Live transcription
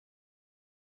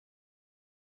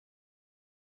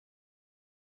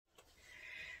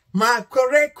My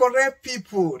correct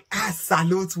people,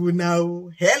 salute you now.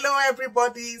 Hello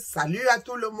everybody, salut à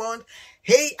tout le monde.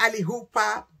 Hey Ali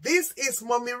Hooper, this is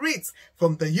Mommy Reads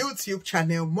from the YouTube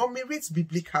channel Mommy Reads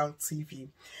Biblical TV.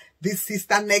 This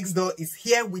sister next door is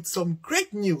here with some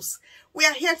great news. We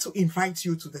are here to invite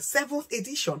you to the 7th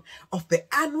edition of the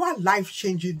annual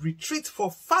life-changing retreat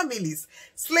for families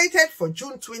slated for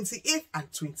June 28th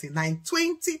and 29,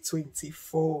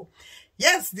 2024.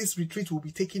 Yes, this retreat will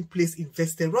be taking place in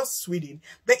Västerås, Sweden,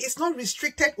 but it's not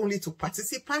restricted only to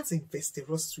participants in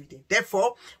Västerås, Sweden.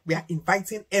 Therefore, we are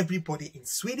inviting everybody in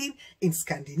Sweden, in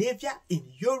Scandinavia, in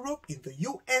Europe, in the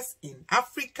US, in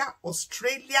Africa,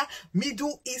 Australia,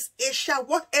 Middle East, Asia,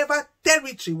 whatever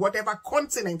territory, whatever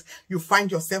continent you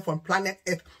find yourself on planet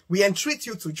Earth. We entreat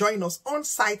you to join us on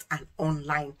site and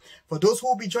online. For those who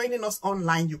will be joining us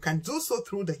online, you can do so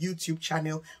through the YouTube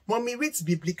channel Mommy Reads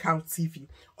Biblical TV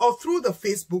or through the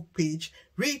Facebook page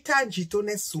Rita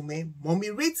Jitone Sume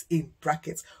Mommy Reads in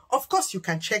brackets. Of course, you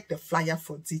can check the flyer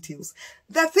for details.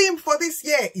 The theme for this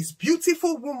year is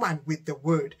Beautiful Woman with the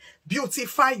Word.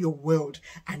 Beautify your world.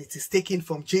 And it is taken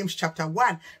from James chapter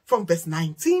 1 from verse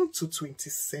 19 to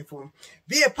 27.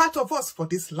 Be a part of us for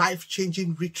this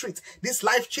life-changing retreat, this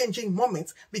life-changing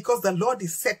moment, because the Lord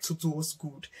is set to do us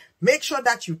good. Make sure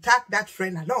that you tag that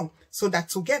friend along so that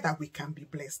together we can be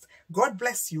blessed. God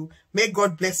bless you. May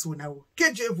God bless you now.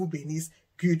 Que Dieu vous bénisse.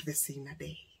 Good Vesina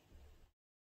Day.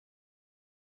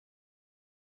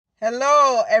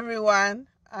 Hello, everyone.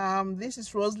 This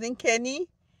is Rosalind Kenny,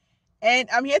 and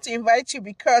I'm here to invite you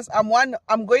because I'm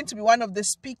going to be one of the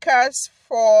speakers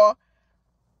for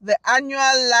the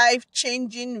annual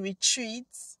life-changing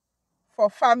retreats for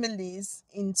families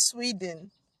in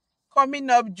Sweden, coming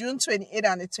up June 28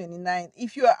 and the 29th.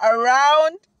 If you are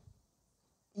around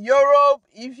Europe,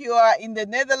 if you are in the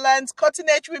Netherlands, Cutting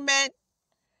Edge Women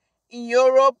in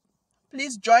Europe,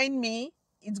 please join me.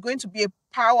 It's going to be a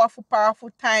powerful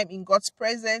time in God's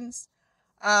presence.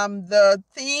 The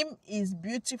theme is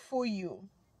Beautiful You.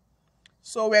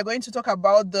 So we're going to talk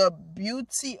about the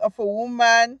beauty of a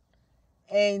woman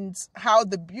and how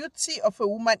the beauty of a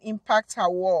woman impacts her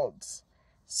world.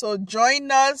 So join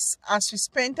us as we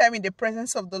spend time in the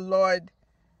presence of the Lord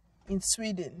in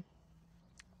Sweden.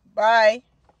 Bye.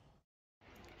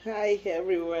 Hi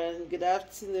everyone, good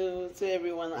afternoon to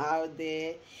everyone out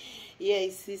there. Yeah,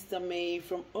 it's Sister May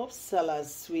from Uppsala,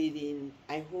 Sweden.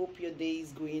 I hope your day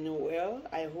is going well.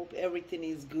 I hope everything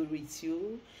is good with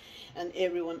you and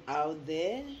everyone out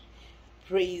there.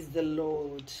 Praise the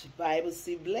Lord. Bible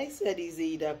says, blessed is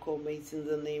he that cometh in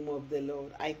the name of the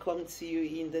Lord. I come to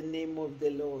you in the name of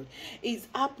the Lord. It's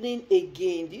happening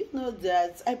again. Do you know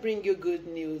that? I bring you good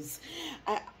news.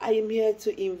 I am here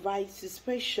to invite you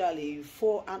specially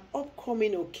for an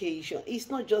upcoming occasion. It's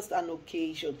not just an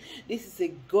occasion. This is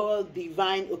a God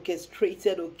divine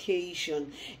orchestrated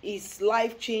occasion. It's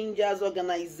Life Changers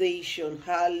Organization.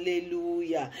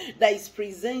 Hallelujah. That is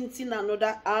presenting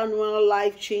another annual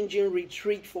life-changing retreat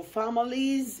for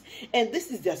families, and this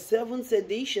is their 7th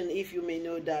edition, if you may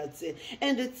know that.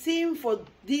 And the theme for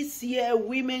this year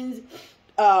women's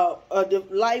the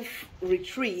life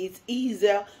retreat is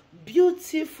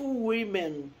Beautiful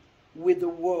Women with the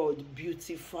Word.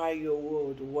 Beautify your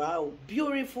world. Wow,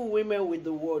 beautiful women with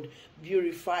the Word.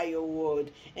 Beautify your world.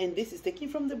 And this is taken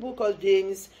from the book of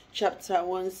James chapter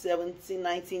 1 17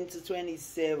 19 to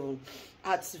 27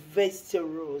 at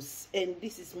Västerås. And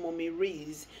this is Mommy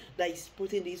Reads that is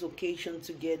putting this occasion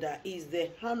together. Is the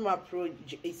annual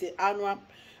project. It's an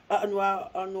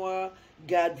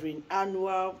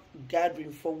annual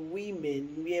gathering for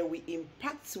women, where we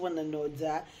impact one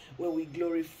another, where we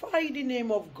glorify the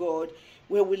name of God,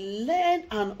 where we learn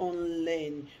and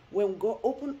unlearn, when God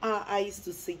open our eyes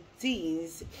to see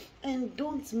things. And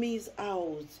don't miss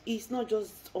out. It's not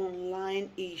just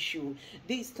online issue.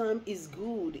 This time is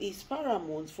good. It's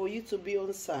paramount for you to be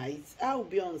on site. I'll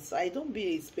be on site. Don't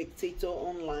be a spectator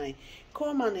online.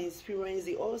 Come and experience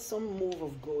the awesome move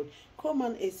of God. Come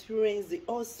and experience the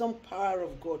awesome power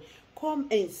of God. Come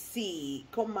and see,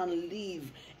 come and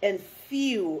live and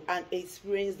feel and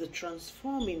experience the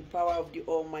transforming power of the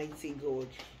Almighty God.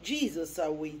 Jesus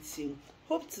are waiting.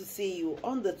 Hope to see you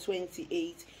on the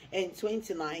 28th and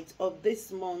 29th of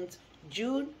this month,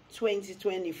 June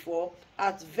 2024,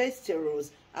 at Västerås,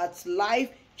 at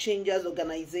Life Changers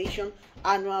Organization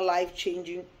Annual Life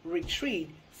Changing Retreat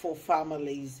for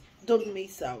Families. Don't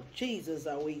miss out. Jesus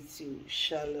awaits you.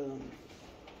 Shalom.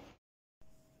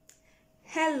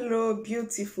 Hello,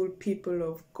 beautiful people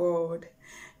of God.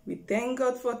 We thank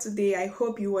God for today. I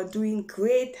hope you are doing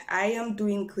great. I am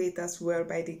doing great as well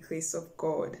by the grace of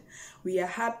God. We are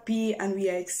happy and we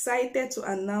are excited to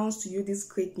announce to you this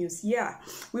great news. Yeah,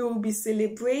 we will be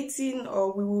celebrating,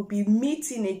 or we will be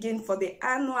meeting again for the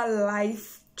annual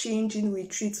life-changing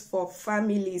retreat for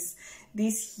families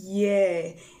this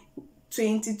year,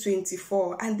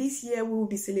 2024. And this year we will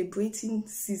be celebrating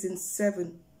season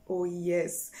 7. Oh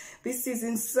yes, this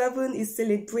season 7 is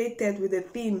celebrated with the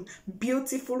theme,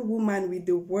 Beautiful Woman with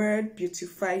the Word,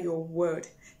 Beautify Your Word.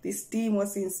 This theme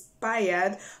was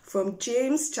inspired from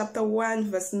James chapter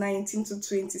 1 verse 19 to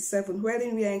 27,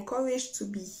 wherein we are encouraged to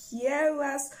be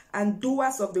hearers and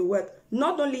doers of the word.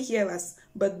 Not only hearers,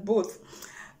 but both,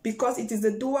 because it is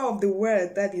the doer of the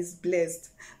word that is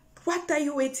blessed. What are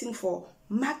you waiting for?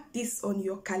 Mark this on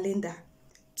your calendar,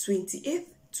 28th,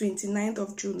 29th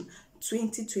of June,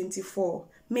 2024.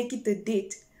 Make it a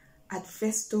date at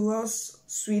Västerås,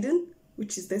 Sweden,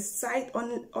 which is the site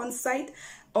on site.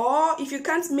 Or if you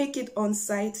can't make it on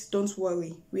site, don't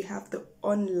worry. We have the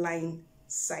online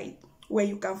site where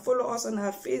you can follow us on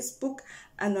our Facebook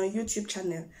and our YouTube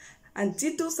channel. And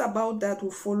details about that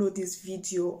will follow this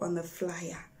video on the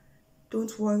flyer.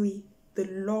 Don't worry. The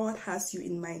Lord has you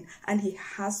in mind and He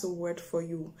has a word for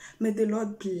you. May the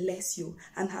Lord bless you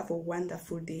and have a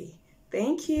wonderful day.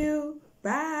 Thank you.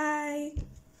 Bye.